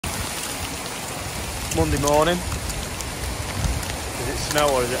Monday morning. Is it snow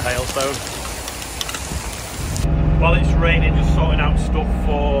or is it hailstone? While it's raining, just sorting out stuff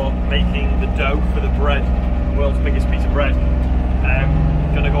for making the dough for the bread, the world's biggest piece of bread.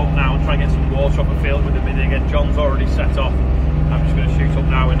 Gonna go up now and try and get some water off the field with the mini again. John's already set off. I'm just gonna shoot up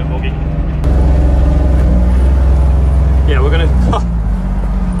now in the buggy. Yeah, we're gonna.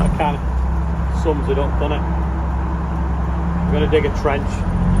 That kind of sums it up, doesn't it? We're gonna dig a trench,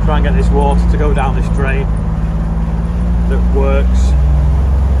 try and get this water to go down this drain that works.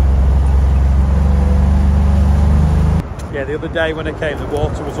 Yeah, the other day when I came, the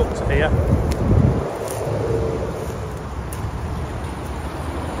water was up to here.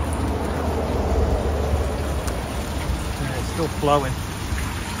 Yeah, it's still flowing.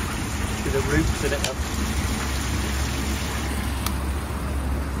 See the roots in it.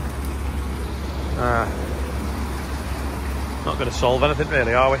 Not going to solve anything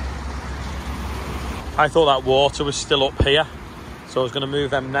really, are we? I thought that water was still up here, so I was going to move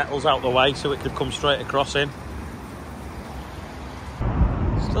them nettles out the way so it could come straight across in.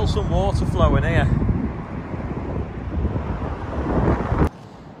 Still some water flowing here.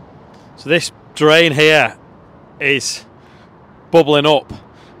 So this drain here is bubbling up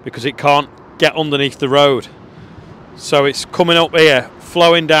because it can't get underneath the road. So it's coming up here,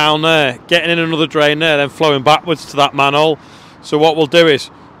 flowing down there, getting in another drain there, then flowing backwards to that manhole. So what we'll do is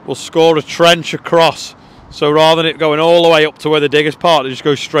we'll score a trench across. So rather than it going all the way up to where the digger's parked, it just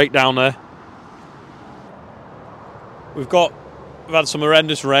goes straight down there. We've had some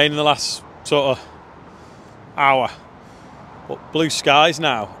horrendous rain in the last sort of hour. But blue skies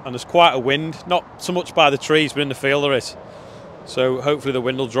now, and there's quite a wind. Not so much by the trees, but in the field there is. So hopefully the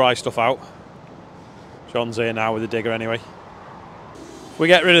wind will dry stuff out. John's here now with the digger anyway. If we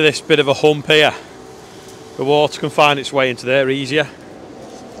get rid of this bit of a hump here, the water can find its way into there easier.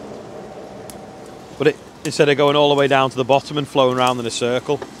 But instead of going all the way down to the bottom and flowing around in a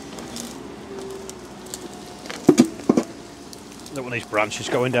circle. Don't want these branches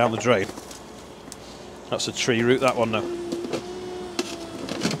going down the drain. That's a tree root, that one now.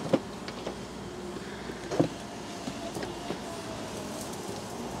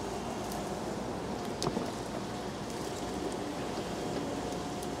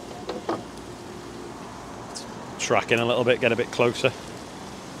 Track in a little bit, get a bit closer.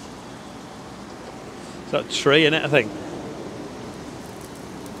 Is that a tree in it, I think?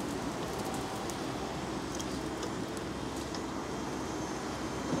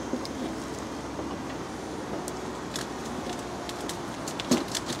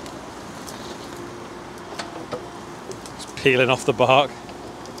 It's peeling off the bark.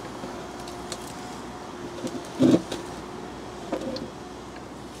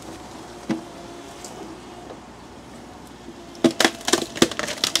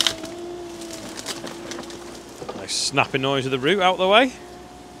 Snapping noise of the root out the way.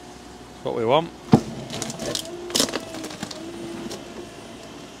 That's what we want.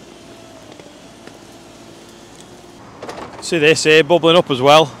 See this here bubbling up as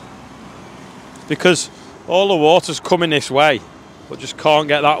well. It's because all the water's coming this way, but just can't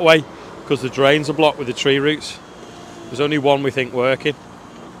get that way because the drains are blocked with the tree roots. There's only one we think working.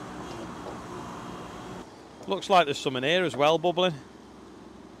 Looks like there's some in here as well bubbling.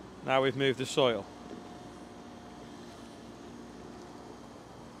 Now we've moved the soil.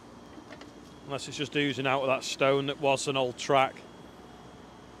 Unless it's just oozing out of that stone that was an old track.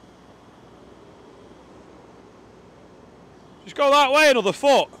 Just go that way another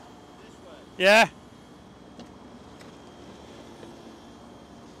foot. This way? Yeah.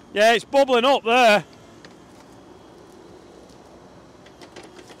 Yeah, it's bubbling up there.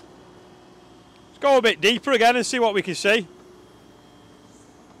 Let's go a bit deeper again and see what we can see.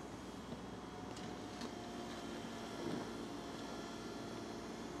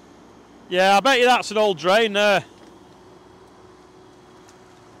 Yeah, I bet you that's an old drain there.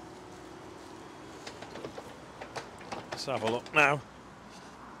 Let's have a look now.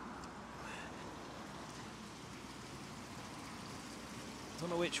 Don't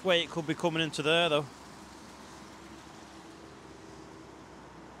know which way it could be coming into there though.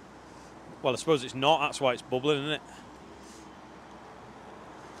 Well, I suppose it's not, that's why it's bubbling, isn't it?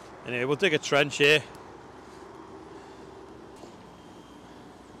 Anyway, we'll dig a trench here.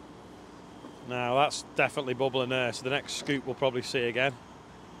 Now that's definitely bubbling there, so the next scoop we'll probably see again.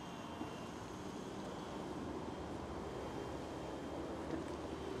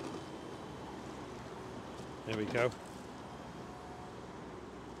 There we go.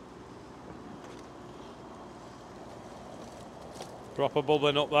 Proper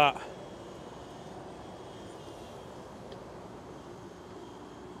bubbling up that.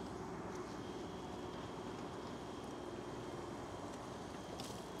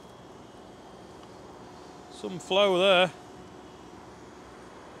 Some flow there.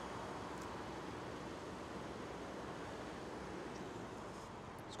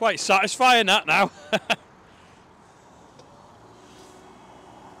 It's quite satisfying that now.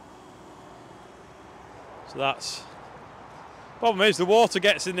 So that's... Problem is the water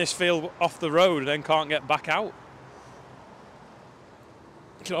gets in this field off the road and then can't get back out.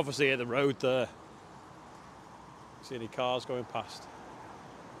 You can obviously hear the road there. See any cars going past?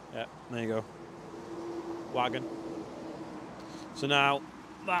 Yeah, there you go. Wagon. So now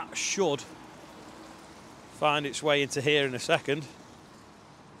that should find its way into here in a second.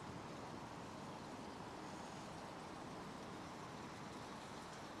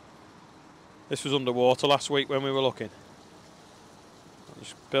 This was underwater last week when we were looking. I'll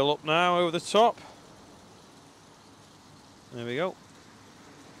just fill up now over the top. There we go.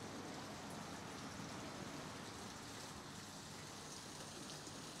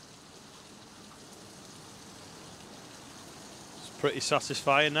 It's pretty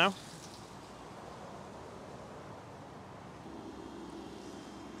satisfying now.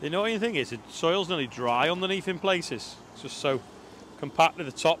 The annoying thing is the soil's nearly dry underneath in places. It's just so compact at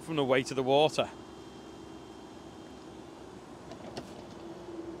the top from the weight of the water.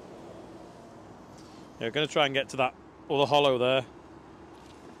 Yeah, we're going to try and get to that other hollow there.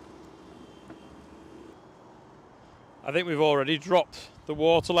 I think we've already dropped the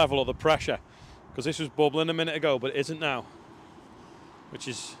water level or the pressure, because this was bubbling a minute ago, but it isn't now, which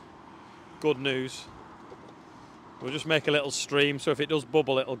is good news. We'll just make a little stream, so if it does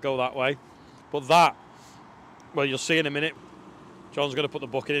bubble it'll go that way. But that, well, you'll see in a minute. John's going to put the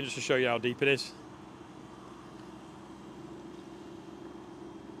bucket in just to show you how deep it is.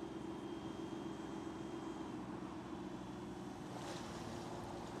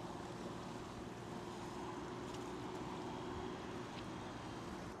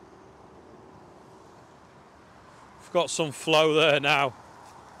 We've got some flow there now.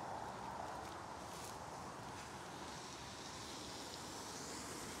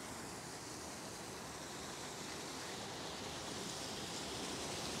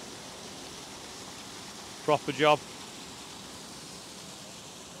 Proper job.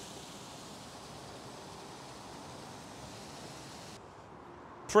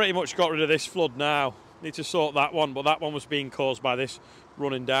 Pretty much got rid of this flood now. Need to sort that one, but that one was being caused by this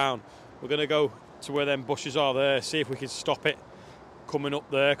running down. We're going to go to where them bushes are there, see if we can stop it coming up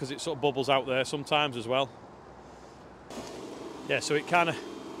there, because it sort of bubbles out there sometimes as well. Yeah, so it kind of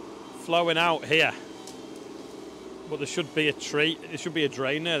flowing out here, but there should be a tree, there should be a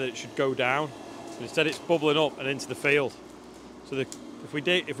drain there that it should go down. But instead it's bubbling up and into the field. So if we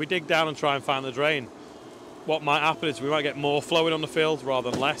dig down and try and find the drain, what might happen is we might get more flowing on the field rather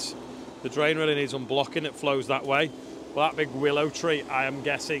than less. The drain really needs unblocking, it flows that way. Well, that big willow tree, I am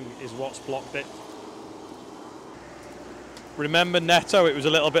guessing, is what's blocked it. Remember Netto, it was a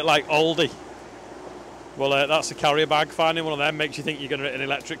little bit like Aldi. Well, that's a carrier bag. Finding one of them makes you think you're going to hit an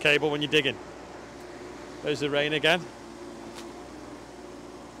electric cable when you're digging. There's the rain again.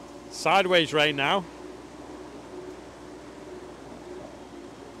 Sideways rain now.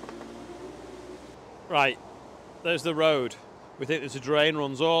 Right, there's the road. We think there's a drain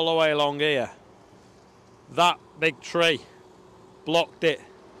runs all the way along here. That big tree blocked it.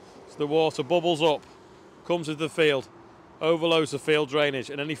 So the water bubbles up, comes into the field, overloads the field drainage,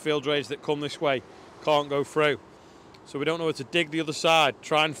 and any field drainage that come this way can't go through. So we don't know where to dig the other side,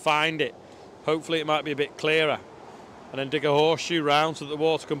 try and find it. Hopefully it might be a bit clearer. And then dig a horseshoe round so that the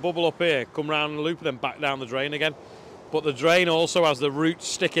water can bubble up here, come round and loop, and then back down the drain again. But the drain also has the roots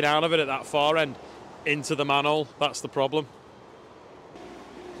sticking out of it at that far end into the manhole. That's the problem.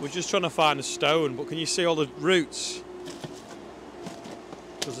 We're just trying to find a stone, but can you see all the roots?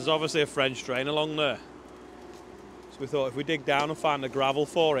 Because there's obviously a French drain along there. So we thought if we dig down and find the gravel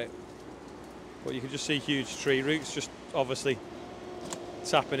for it, but you can just see huge tree roots just obviously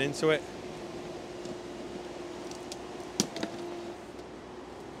tapping into it.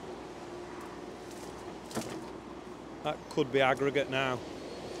 That could be aggregate now.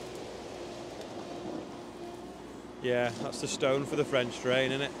 Yeah, that's the stone for the French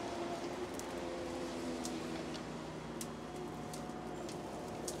drain, isn't it?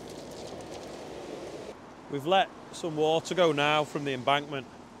 We've let some water go now from the embankment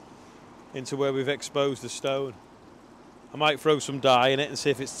into where we've exposed the stone. I might throw some dye in it and see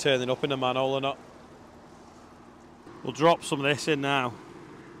if it's turning up in the manhole or not. We'll drop some of this in now.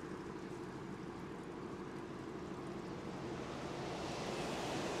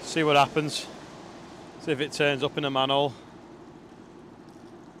 See what happens. See if it turns up in a manhole.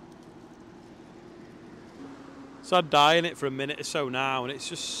 So I'd dye in it for a minute or so now and it's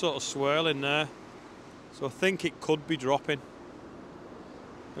just sort of swirling there. So I think it could be dropping.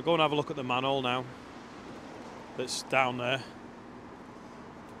 I'll go and have a look at the manhole now that's down there.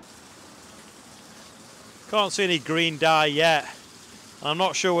 Can't see any green dye yet. I'm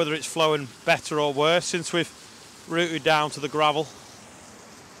not sure whether it's flowing better or worse since we've routed down to the gravel.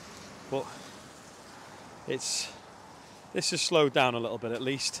 But this has slowed down a little bit at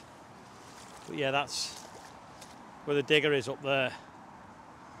least. But yeah, that's where the digger is up there.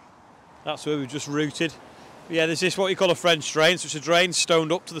 That's where we've just routed. But yeah, this is what you call a French drain. So it's a drain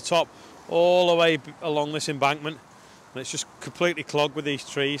stoned up to the top all the way along this embankment. And it's just completely clogged with these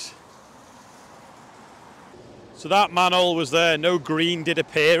trees. So that manhole was there, no green did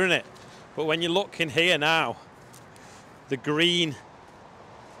appear in it. But when you look in here now, the green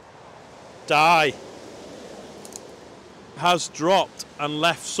dye has dropped and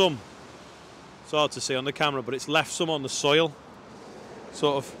left some. It's hard to see on the camera, but it's left some on the soil,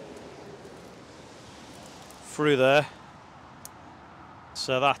 sort of through there.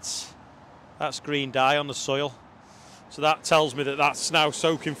 So that's green dye on the soil. So that tells me that that's now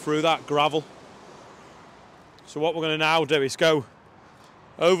soaking through that gravel. So what we're going to now do is go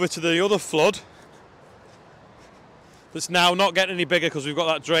over to the other flood that's now not getting any bigger because we've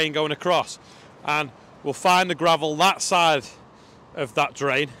got that drain going across, and we'll find the gravel that side of that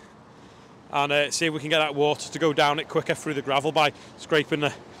drain and see if we can get that water to go down it quicker through the gravel by scraping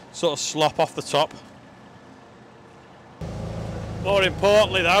the sort of slop off the top. More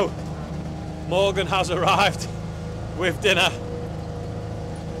importantly though, Morgan has arrived with dinner.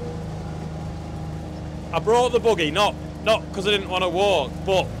 I brought the buggy, not because I didn't want to walk,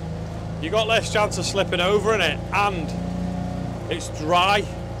 but you got less chance of slipping over in it, and it's dry.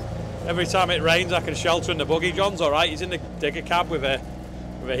 Every time it rains I can shelter in the buggy. John's alright, he's in the digger cab with a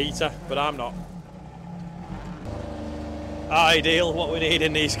heater, but I'm not. Ideal, what we need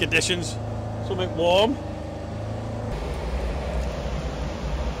in these conditions. Something warm.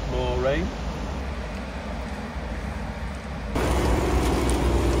 More rain.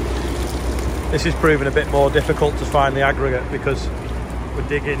 This is proving a bit more difficult to find the aggregate because we're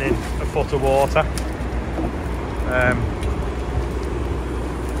digging in a foot of water.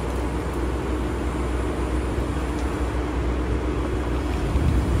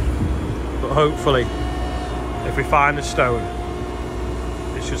 But hopefully, if we find the stone,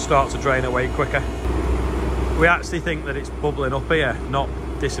 it should start to drain away quicker. We actually think that it's bubbling up here, not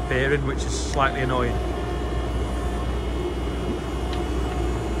disappearing, which is slightly annoying.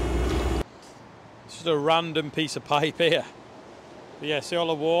 Just a random piece of pipe here. But yeah, see all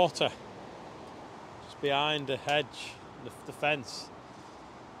the water just behind the hedge, the fence.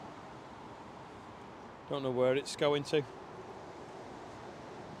 Don't know where it's going to.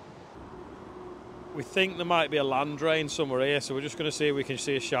 We think there might be a land drain somewhere here, so we're just going to see if we can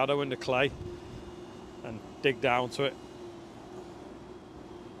see a shadow in the clay and dig down to it.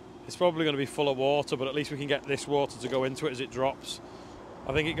 It's probably going to be full of water, but at least we can get this water to go into it as it drops.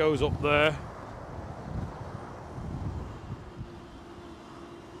 I think it goes up there.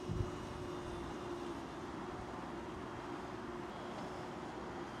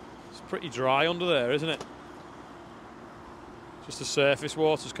 Pretty dry under there, isn't it? Just the surface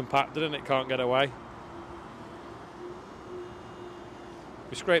water's compacted and it can't get away.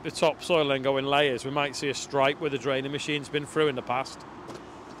 We scrape the topsoil and go in layers, we might see a stripe where the draining machine's been through in the past.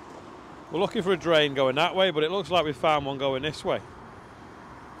 We're looking for a drain going that way, but it looks like we found one going this way.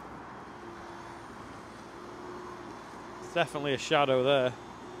 There's definitely a shadow there.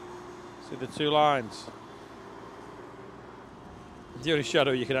 See the two lines? The only shadow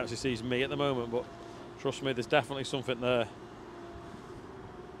you can actually see is me at the moment, but trust me, there's definitely something there.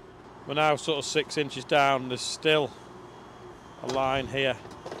 We're now sort of 6 inches down, there's still a line here.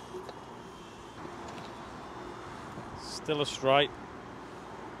 Still a stripe.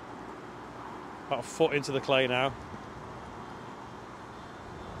 About a foot into the clay now.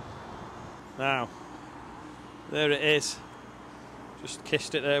 Now, there it is. Just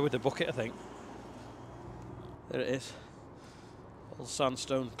kissed it there with the bucket, I think. There it is. Little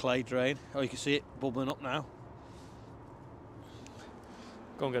sandstone clay drain. Oh, you can see it bubbling up now.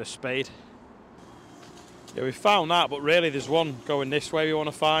 Go and get a spade. Yeah, we found that, but really there's one going this way we want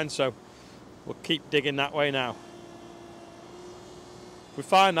to find, so we'll keep digging that way now. If we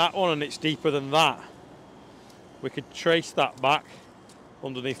find that one and it's deeper than that, we could trace that back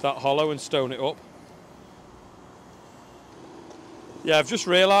underneath that hollow and stone it up. Yeah, I've just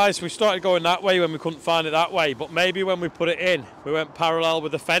realised we started going that way when we couldn't find it that way, but maybe when we put it in, we went parallel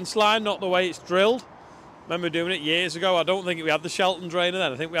with the fence line, not the way it's drilled. Remember doing it years ago? I don't think we had the Shelton drainer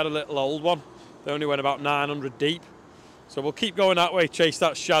then. I think we had a little old one. They only went about 900 deep. So we'll keep going that way, chase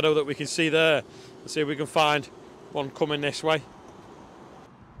that shadow that we can see there, Let's see if we can find one coming this way.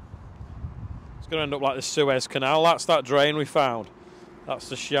 It's going to end up like the Suez Canal. That's that drain we found. That's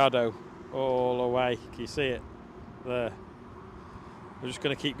the shadow all the way. Can you see it? There. We're just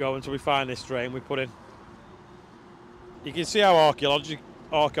going to keep going until we find this drain we put in. You can see how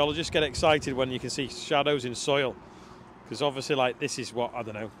archaeologists get excited when you can see shadows in soil. Because obviously, like, this is what, I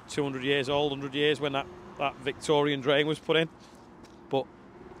don't know, 200 years old, 100 years when that Victorian drain was put in. But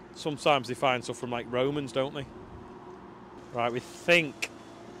sometimes they find stuff from like Romans, don't they? Right, we think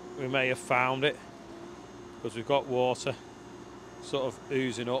we may have found it because we've got water sort of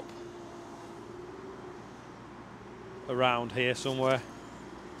oozing up around here somewhere,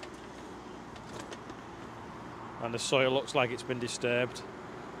 and the soil looks like it's been disturbed.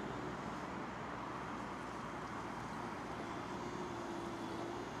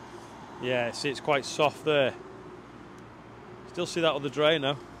 Yeah, see, it's quite soft there. Still see that other drain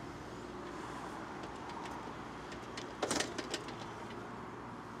though.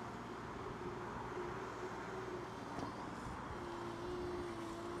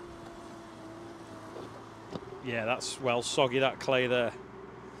 Yeah, that's well soggy, that clay there.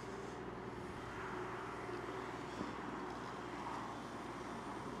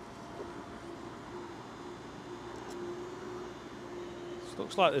 This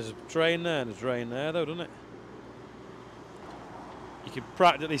looks like there's a drain there and a drain there though, doesn't it? You can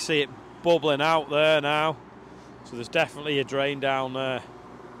practically see it bubbling out there now. So there's definitely a drain down there.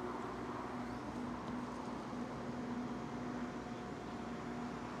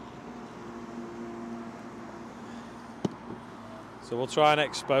 So we'll try and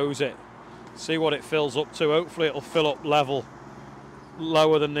expose it, see what it fills up to. Hopefully it'll fill up level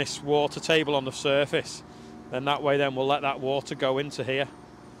lower than this water table on the surface. Then that way then we'll let that water go into here.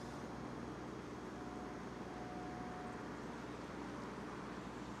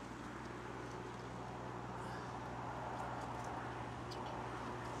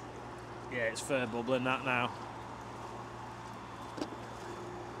 Yeah, it's fair bubbling that now.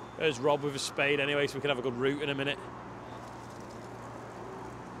 There's Rob with a spade anyway, so we can have a good root in a minute.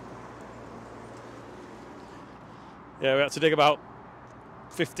 Yeah, we had to dig about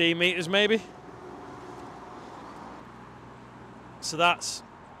 15 metres maybe. So that's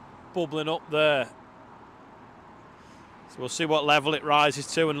bubbling up there. So we'll see what level it rises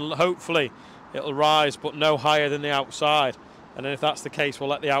to, and hopefully it'll rise but no higher than the outside. And then if that's the case, we'll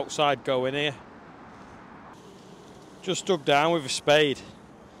let the outside go in here. Just dug down with a spade.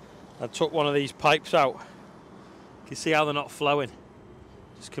 I took one of these pipes out. You can see how they're not flowing.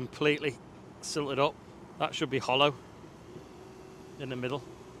 Just completely silted up. That should be hollow in the middle.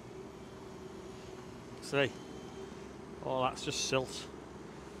 See? Oh, that's just silt.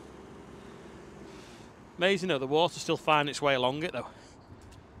 Amazing though, the water's still finding its way along it though.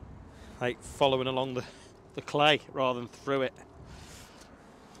 Like following along the clay rather than through it.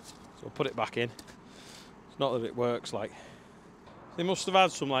 So we'll put it back in. It's not that it works like. They must have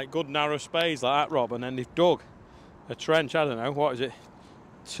had some like good narrow spades like that, Rob, and then they've dug a trench, I don't know, what is it?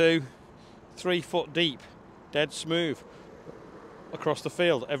 2-3 foot deep, dead smooth, across the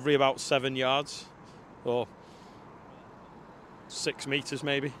field every about 7 yards or 6 metres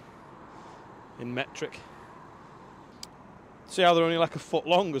maybe in metric. See how they're only like a foot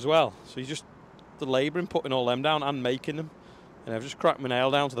long as well, so you just the labouring putting all them down and making them, and I've just cracked my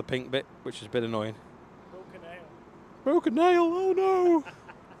nail down to the pink bit, which is a bit annoying. Broken nail. Broken nail, oh no.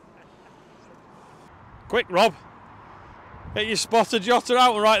 Quick, Rob, get your spotter jotter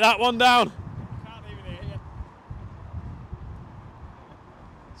out and write that one down. Can't even hear you.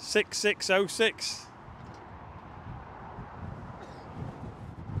 6606.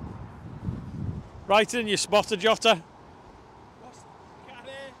 Write it in your spotter jotter. Can't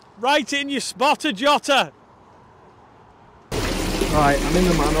hear. Write it in your spotter jotter. Right, I'm in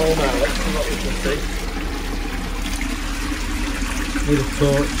the manhole now. Let's see what we can see. Need a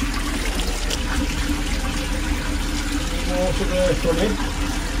torch. Water there coming.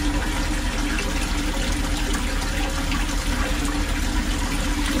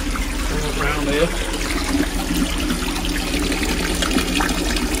 Look round here.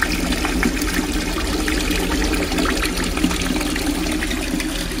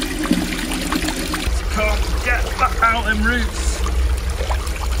 Can't get back out them roots.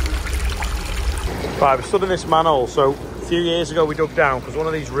 Right, we're stood in this manhole, so a few years ago we dug down because one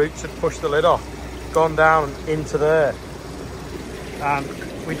of these roots had pushed the lid off, gone down into there, and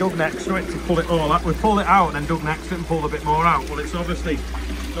we dug next to it to pull it all out. We pulled it out and then dug next to it and pulled a bit more out. Well, it's obviously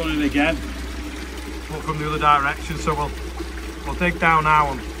done it again, but from the other direction, so we'll dig down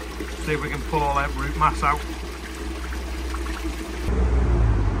now and see if we can pull all that root mass out.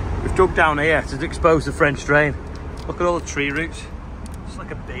 We We've dug down here to expose the French drain. Look at all the tree roots. It's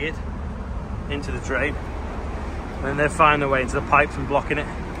like a beard into the drain. And then they're finding their way into the pipes and blocking it.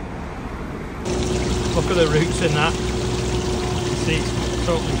 Look at the roots in that. You see it's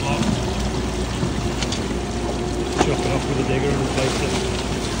totally blocked. Chop it off with a digger and replace it.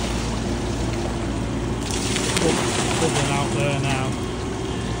 Bubbling out there now.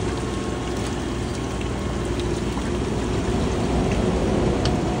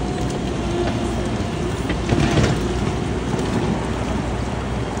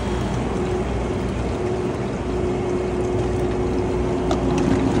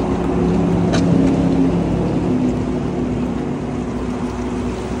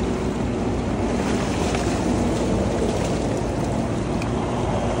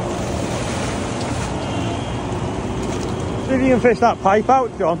 See if you can fish that pipe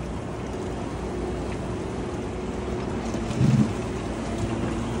out, John.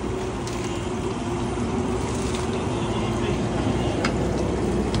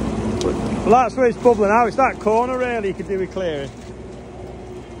 Well, that's where it's bubbling out. It's that corner really you could do with clearing.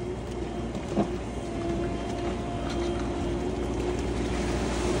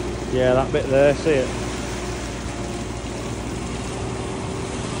 Yeah, that bit there, see it?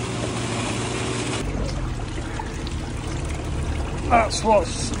 That's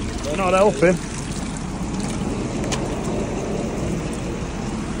what's not helping.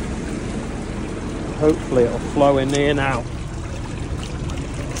 Hopefully it'll flow in here now.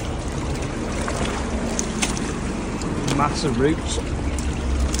 Massive roots.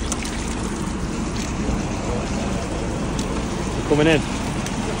 They're coming in.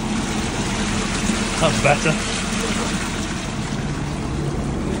 That's better.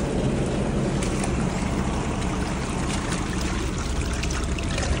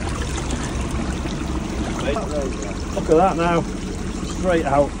 Look at that now, straight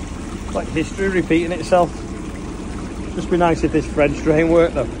out. It's like history repeating itself. Just be nice if this French drain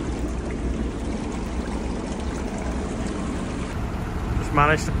worked though. Just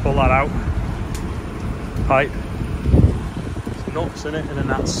managed to pull that out. Pipe. It's nuts in it, and then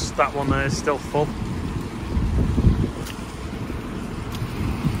that one there is still full.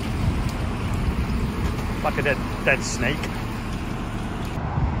 Like a dead snake.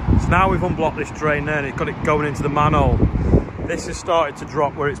 Now we've unblocked this drain there and it's got it going into the manhole. This has started to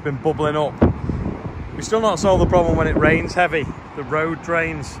drop where it's been bubbling up. We still not solved the problem when it rains heavy. The road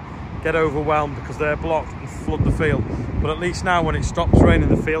drains get overwhelmed because they're blocked and flood the field. But at least now when it stops raining,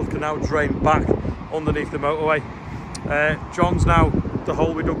 the field can now drain back underneath the motorway. John's now, the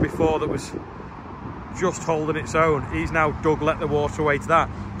hole we dug before that was just holding its own, he's now let the water away to that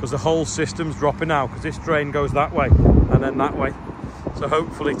because the whole system's dropping now because this drain goes that way and then that way. So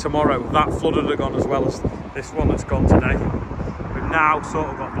hopefully tomorrow that flood would have gone as well as this one that's gone today. We've now sort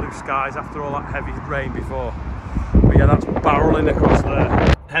of got blue skies after all that heavy rain before. But yeah, that's barrelling across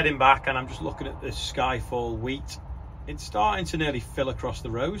there. Heading back and I'm just looking at this Skyfall wheat. It's starting to nearly fill across the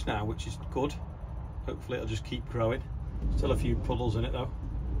rows now, which is good. Hopefully it'll just keep growing. Still a few puddles in it though.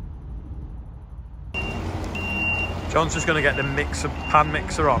 John's just going to get the pan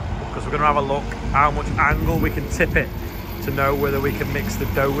mixer on because we're going to have a look how much angle we can tip it to know whether we can mix the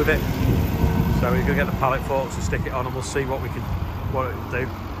dough with it. So we're going to get the pallet forks and stick it on and we'll see what it'll do.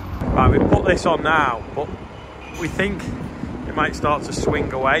 Right, we've put this on now, but we think it might start to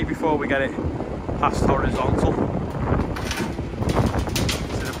swing away before we get it past horizontal. So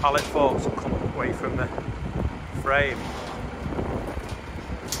the pallet forks will come away from the frame.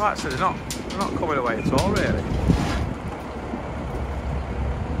 Right, so they're not coming away at all really.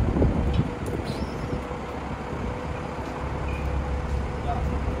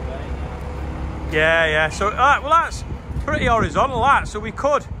 Yeah. So well, that's pretty horizontal. That so we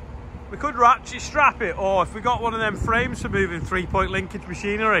could ratchet strap it, or if we got one of them frames for moving 3-point linkage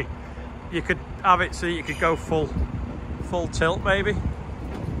machinery, you could have it so you could go full tilt maybe.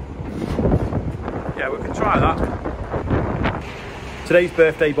 Yeah, we could try that. Today's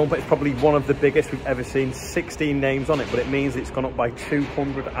birthday bumper is probably one of the biggest we've ever seen. 16 names on it, but it means it's gone up by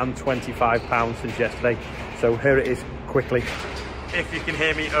 £225 since yesterday. So here it is quickly. If you can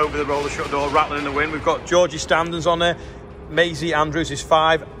hear me over the roller shutter door rattling in the wind, we've got Georgie Standens on there. Maisie Andrews is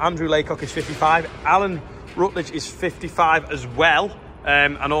 5. Andrew Laycock is 55. Alan Rutledge is 55 as well.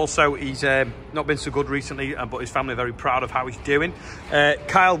 And also he's not been so good recently, but his family are very proud of how he's doing.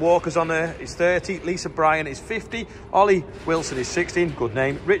 Kyle Walker's on there, he's 30. Lisa Bryan is 50. Ollie Wilson is 16, good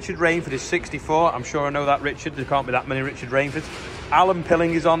name. Richard Rainford is 64. I'm sure I know that Richard, there can't be that many Richard Rainfords. Alan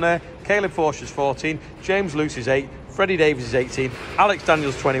Pilling is on there. Caleb Forsh is 14. James Luce is 8. Freddie Davis is 18. Alex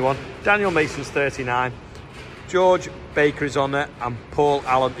Daniels 21. Daniel Mason's 39. George Baker is on there, and Paul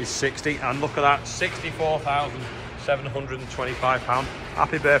Allen is 60. And look at that, £64,725.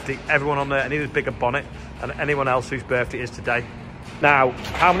 Happy birthday, everyone on there, and even bigger bonnet, and anyone else whose birthday is today. Now,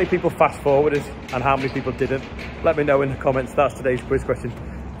 how many people fast forwarded and how many people didn't? Let me know in the comments. That's today's quiz question.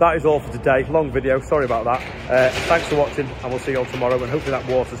 That is all for today. Long video, sorry about that. Thanks for watching, and we'll see you all tomorrow, and hopefully that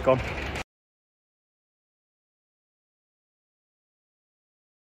water's gone.